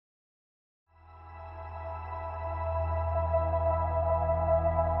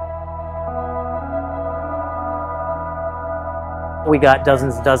We got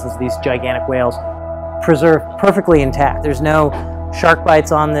dozens and dozens of these gigantic whales preserved perfectly intact. There's no shark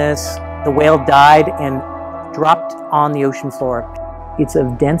bites on this. The whale died and dropped on the ocean floor. It's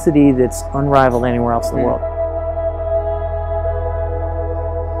of density that's unrivaled anywhere else in the world.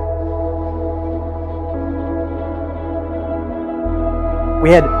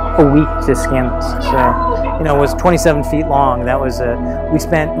 We had a week to scan this, so it was 27 feet long. That was we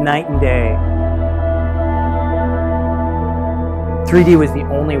spent night and day. 3D was the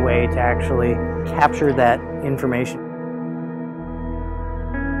only way to actually capture that information.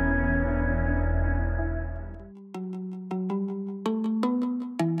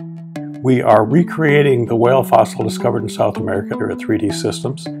 We are recreating the whale fossil discovered in South America here at 3D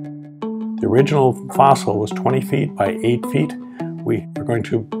Systems. The original fossil was 20 feet by 8 feet. We are going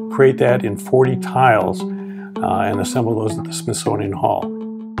to create that in 40 tiles and assemble those at the Smithsonian Hall.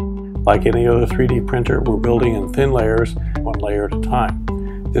 Like any other 3D printer, we're building in thin layers, one layer at a time.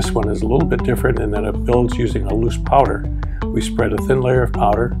 This one is a little bit different in that it builds using a loose powder. We spread a thin layer of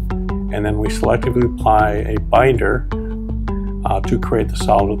powder, and then we selectively apply a binder to create the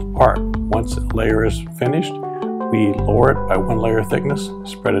solid of the part. Once the layer is finished, we lower it by 1 layer thickness,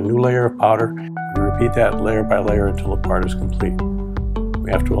 spread a new layer of powder, and we repeat that layer by layer until the part is complete.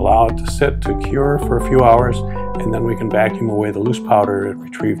 We have to allow it to sit to cure for a few hours, and then we can vacuum away the loose powder and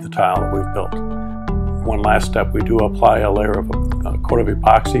retrieve the tile that we've built. One last step, we do apply a layer of a coat of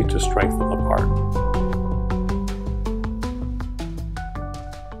epoxy to strengthen the part.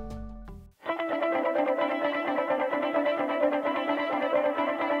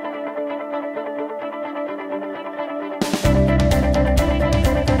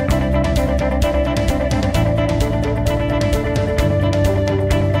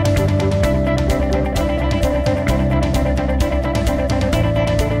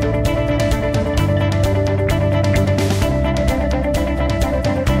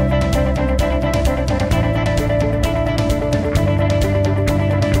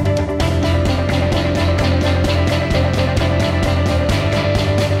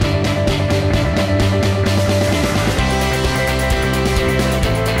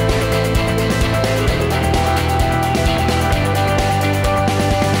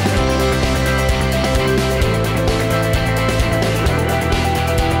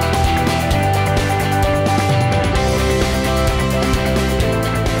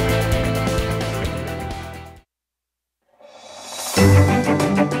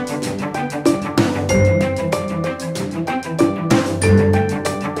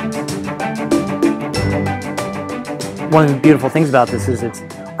 One of the beautiful things about this is it's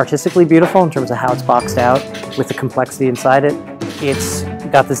artistically beautiful in terms of how it's boxed out with the complexity inside it. It's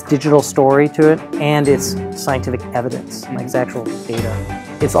got this digital story to it, and it's scientific evidence, like it's actual data.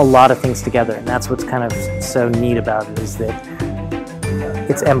 It's a lot of things together, and that's what's kind of so neat about it, is that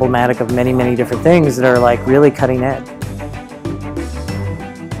it's emblematic of many, many different things that are like really cutting edge.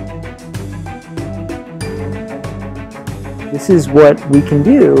 This is what we can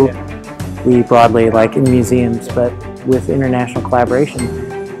do, we broadly like in museums, but with international collaboration,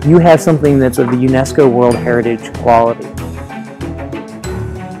 you have something that's of the UNESCO World Heritage quality.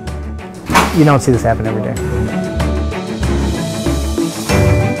 You don't see this happen every day.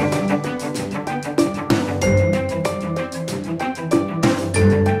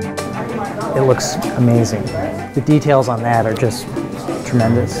 It looks amazing. The details on that are just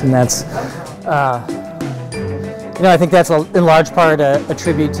tremendous, and that's, I think that's in large part a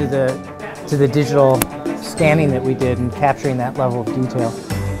tribute to the digital scanning that we did and capturing that level of detail.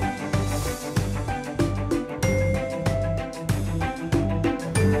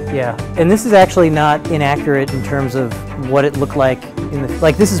 Yeah, and this is actually not inaccurate in terms of what it looked like in the,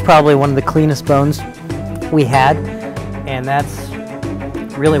 like this is probably one of the cleanest bones we had, and that's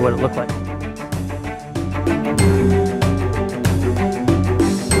really what it looked like.